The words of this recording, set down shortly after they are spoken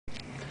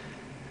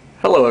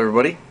Hello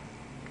everybody.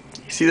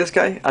 You see this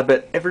guy? I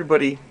bet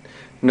everybody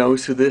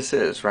knows who this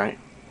is, right?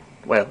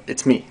 Well,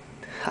 it's me.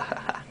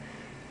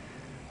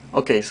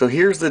 Okay, so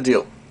here's the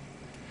deal.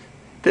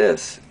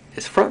 This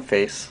is front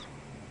face,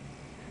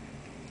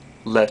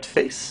 left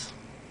face,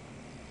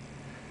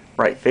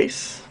 right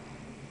face,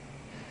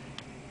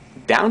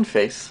 down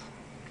face,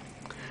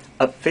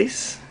 up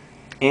face,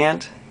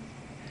 and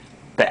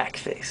back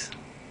face.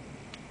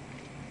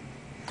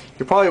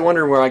 You're probably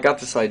wondering where I got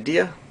this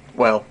idea.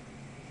 Well,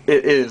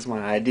 it is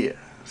my idea,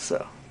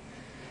 so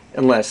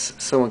unless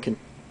someone can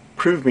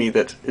prove me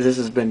that this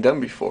has been done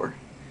before,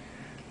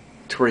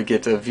 to where you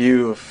get a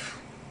view of,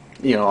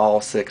 you know, all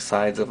 6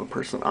 sides of a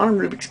person on a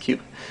Rubik's Cube.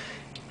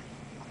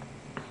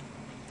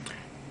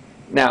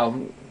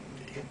 Now,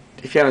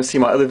 if you haven't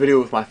seen my other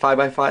video with my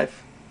 5x5,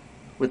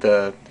 with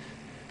the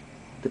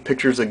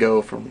pictures that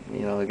go from,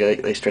 you know,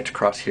 they stretch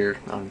across here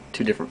on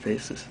 2 different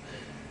faces.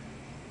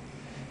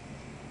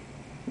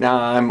 Now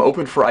I'm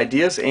open for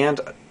ideas, and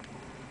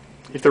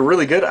if they're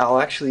really good, I'll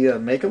actually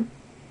make them.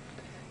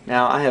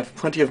 Now I have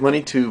plenty of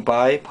money to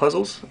buy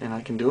puzzles, and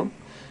I can do them.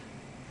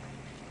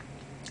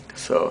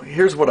 So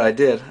here's what I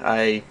did.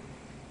 I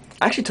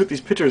actually took these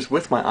pictures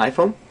with my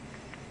iPhone.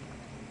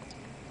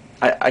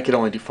 I could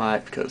only do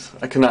 5 because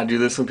I could not do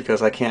this one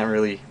because I can't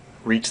really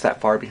reach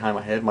that far behind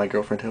my head. My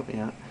girlfriend helped me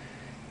out,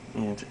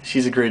 and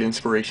she's a great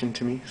inspiration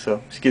to me,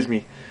 so she gives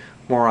me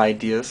more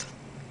ideas.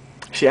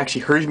 She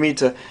actually hurried me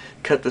to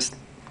cut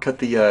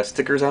the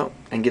stickers out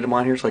and get them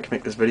on here so I can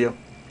make this video.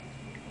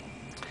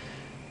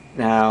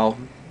 Now,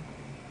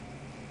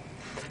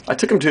 I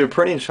took them to a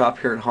printing shop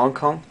here in Hong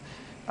Kong.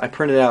 I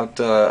printed out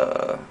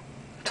a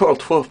total of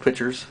 12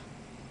 pictures,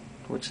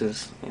 which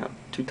is, you know,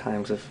 2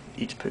 times of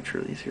each picture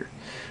of these here,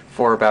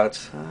 for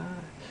about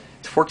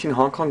it's 14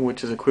 Hong Kong,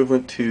 which is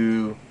equivalent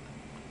to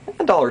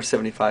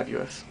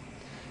 $1.75 US.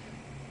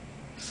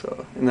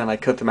 So, and then I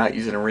cut them out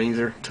using a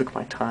razor. Took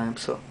my time,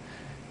 so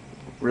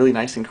really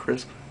nice and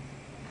crisp.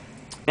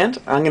 And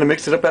I'm going to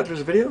mix it up after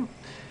this video,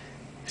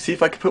 see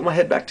if I can put my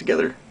head back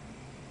together.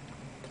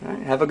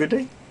 Alright, have a good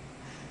day.